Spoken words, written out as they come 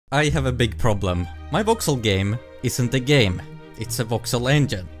I have a big problem. My Voxel game isn't a game, it's a Voxel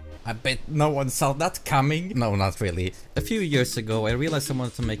engine. I bet no one saw that coming. No, not really. A few years ago I realized I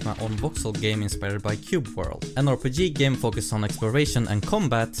wanted to make my own Voxel game inspired by Cube World, an RPG game focused on exploration and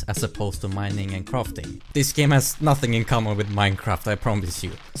combat as opposed to mining and crafting. This game has nothing in common with Minecraft, I promise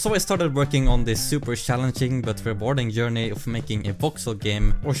you. So I started working on this super challenging but rewarding journey of making a Voxel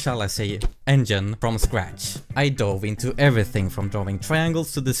game, or shall I say engine, from scratch. I dove into everything from drawing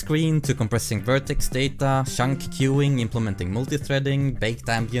triangles to the screen to compressing vertex data, chunk queuing, implementing multi-threading, baked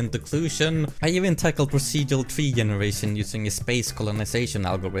ambient occlusion. I even tackled procedural tree generation using a space colonization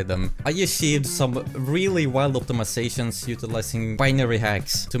algorithm. I achieved some really wild optimizations utilizing binary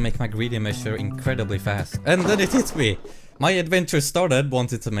hacks to make my greedy measure incredibly fast. And then it hit me! My adventure started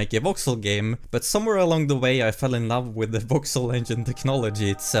wanting to make a Voxel game, but somewhere along the way I fell in love with the Voxel engine technology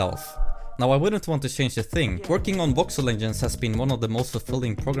itself. Now I wouldn't want to change a thing. Working on Voxel engines has been one of the most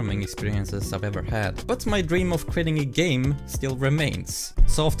fulfilling programming experiences I've ever had. But my dream of creating a game still remains.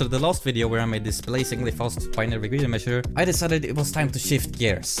 So after the last video where I made this blazingly fast binary greedy measure, I decided it was time to shift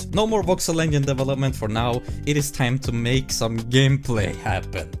gears. No more Voxel engine development for now, it is time to make some gameplay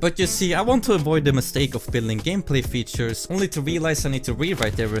happen. But you see, I want to avoid the mistake of building gameplay features only to realize I need to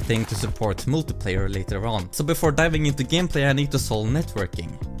rewrite everything to support multiplayer later on. So before diving into gameplay I need to solve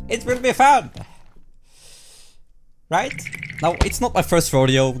networking. It will be fun! Right? Now, it's not my first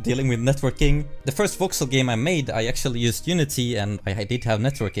rodeo dealing with networking. The first Voxel game I made, I actually used Unity and I did have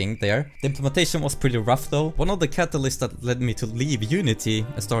networking there. The implementation was pretty rough though. One of the catalysts that led me to leave Unity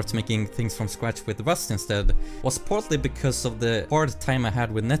and start making things from scratch with Rust instead was partly because of the hard time I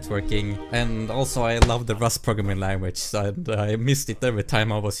had with networking, and also I love the Rust programming language and I missed it every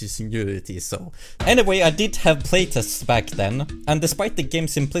time I was using Unity, so... Anyway, I did have playtests back then, and despite the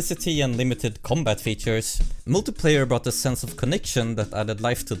game's simplicity and limited combat features, multiplayer brought a sense of connection that added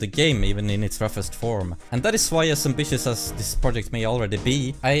life to the game even in its roughest form. And that is why, as ambitious as this project may already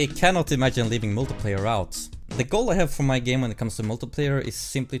be, I cannot imagine leaving multiplayer out. The goal I have for my game when it comes to multiplayer is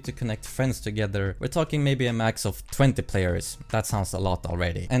simply to connect friends together. We're talking maybe a max of 20 players, that sounds a lot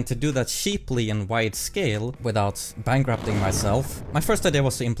already. And to do that cheaply and wide scale, without bankrupting myself, my first idea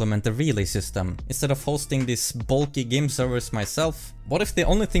was to implement a relay system. Instead of hosting these bulky game servers myself, what if the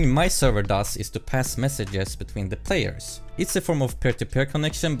only thing my server does is to pass messages between the players? It's a form of peer-to-peer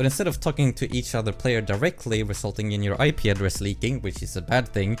connection, but instead of talking to each other player directly, resulting in your IP address leaking, which is a bad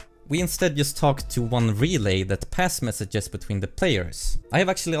thing, we instead just talk to one relay that pass messages between the players. I have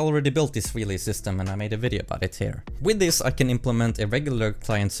actually already built this relay system and I made a video about it here. With this I can implement a regular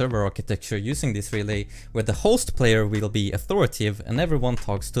client-server architecture using this relay where the host player will be authoritative and everyone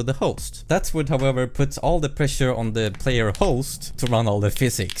talks to the host. That would however put all the pressure on the player host to run all the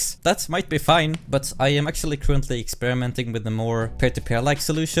physics. That might be fine, but I am actually currently experimenting with a more peer-to-peer-like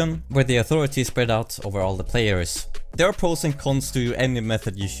solution where the authority is spread out over all the players. There are pros and cons to any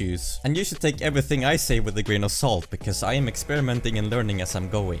method you choose, and you should take everything I say with a grain of salt, because I am experimenting and learning as I'm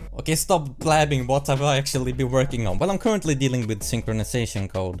going. Okay, stop blabbing, what have I actually been working on? Well, I'm currently dealing with synchronization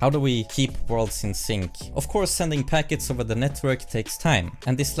code. How do we keep worlds in sync? Of course, sending packets over the network takes time,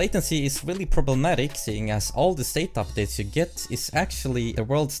 and this latency is really problematic, seeing as all the state updates you get is actually the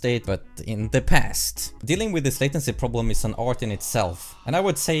world state, but in the past. Dealing with this latency problem is an art in itself, and I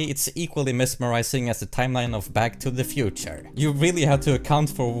would say it's equally mesmerizing as the timeline of Back to the Future. You really have to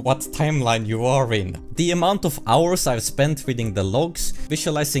account for what timeline you are in. The amount of hours I've spent reading the logs,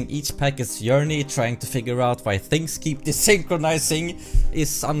 visualizing each packet's journey, trying to figure out why things keep desynchronizing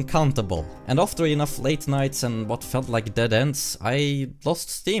is uncountable. And after enough late nights and what felt like dead ends, I lost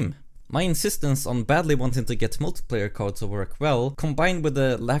steam. My insistence on badly wanting to get multiplayer code to work well, combined with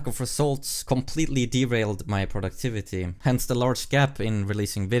the lack of results, completely derailed my productivity, hence the large gap in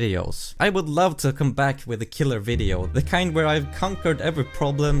releasing videos. I would love to come back with a killer video, the kind where I've conquered every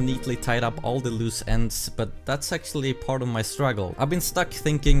problem, neatly tied up all the loose ends, but that's actually part of my struggle. I've been stuck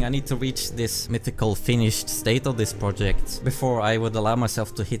thinking I need to reach this mythical finished state of this project before I would allow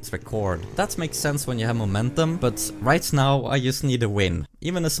myself to hit record. That makes sense when you have momentum, but right now I just need a win,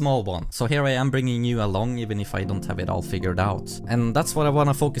 even a small one. So here I am bringing you along even if I don't have it all figured out. And that's what I want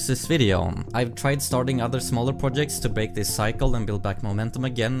to focus this video on. I've tried starting other smaller projects to break this cycle and build back momentum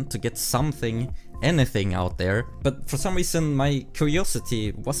again, to get something, anything out there, but for some reason my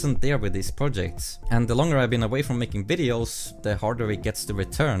curiosity wasn't there with these projects. And the longer I've been away from making videos, the harder it gets to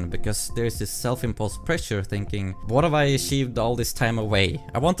return, because there's this self-imposed pressure thinking, what have I achieved all this time away?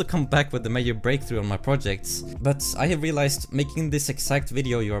 I want to come back with a major breakthrough on my projects, but I have realized making this exact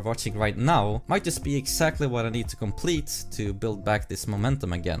video you are watching right now might just be exactly what I need to complete to build back this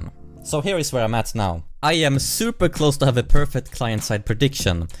momentum again. So here is where I'm at now. I am super close to have a perfect client-side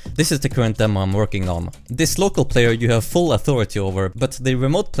prediction. This is the current demo I'm working on. This local player you have full authority over, but the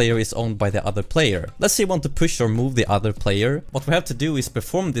remote player is owned by the other player. Let's say you want to push or move the other player. What we have to do is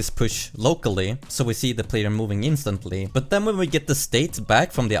perform this push locally, so we see the player moving instantly. But then when we get the state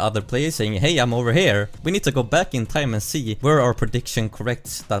back from the other player saying, hey, I'm over here, we need to go back in time and see where our prediction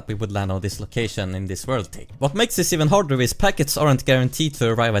correct that we would land on this location in this world tick. What makes this even harder is packets aren't guaranteed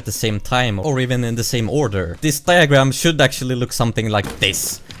to arrive at the same time or even in the same order. This diagram should actually look something like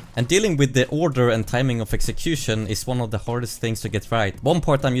this. And dealing with the order and timing of execution is one of the hardest things to get right. One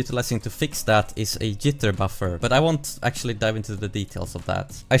part I'm utilizing to fix that is a jitter buffer, but I won't actually dive into the details of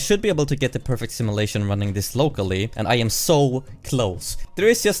that. I should be able to get the perfect simulation running this locally, and I am so close. There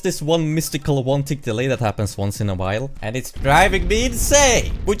is just this one mystical one tick delay that happens once in a while, and it's driving me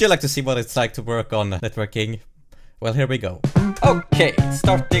insane! Would you like to see what it's like to work on networking? Well, here we go. Okay,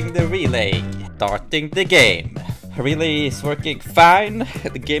 starting the relay. Starting the game. Relay is working fine.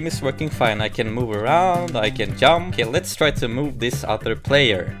 The game is working fine. I can move around, I can jump. Okay, let's try to move this other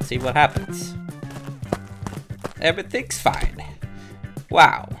player. See what happens. Everything's fine.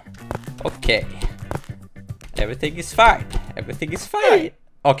 Wow. Okay. Everything is fine. Everything is fine.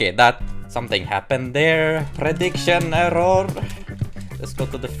 Okay, that something happened there. Prediction error. Let's go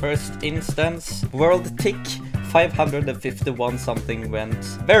to the first instance. World tick 551 something went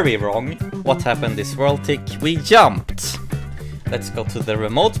very wrong. What happened this world tick? We jumped. Let's go to the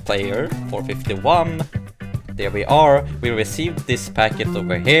remote player 451. There we are. We received this packet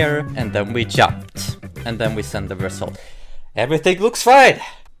over here and then we jumped. And then we send the result. Everything looks fine.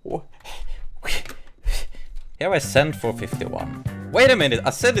 Here I send 451. Wait a minute,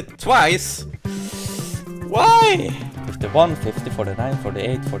 I said it twice. Why? 51, 50, 49,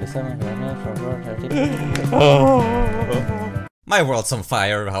 48, 47, 49, 50. My world's on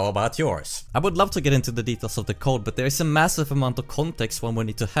fire, how about yours? I would love to get into the details of the code, but there is a massive amount of context one would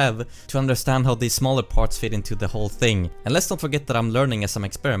need to have to understand how these smaller parts fit into the whole thing. And let's not forget that I'm learning as I'm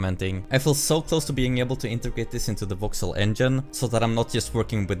experimenting. I feel so close to being able to integrate this into the Voxel engine, so that I'm not just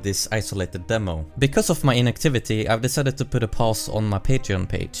working with this isolated demo. Because of my inactivity, I've decided to put a pause on my Patreon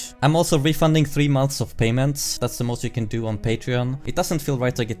page. I'm also refunding 3 months of payments. That's the most you can do on Patreon. It doesn't feel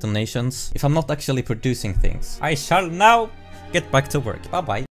right to get donations if I'm not actually producing things. I shall now get back to work. Bye bye.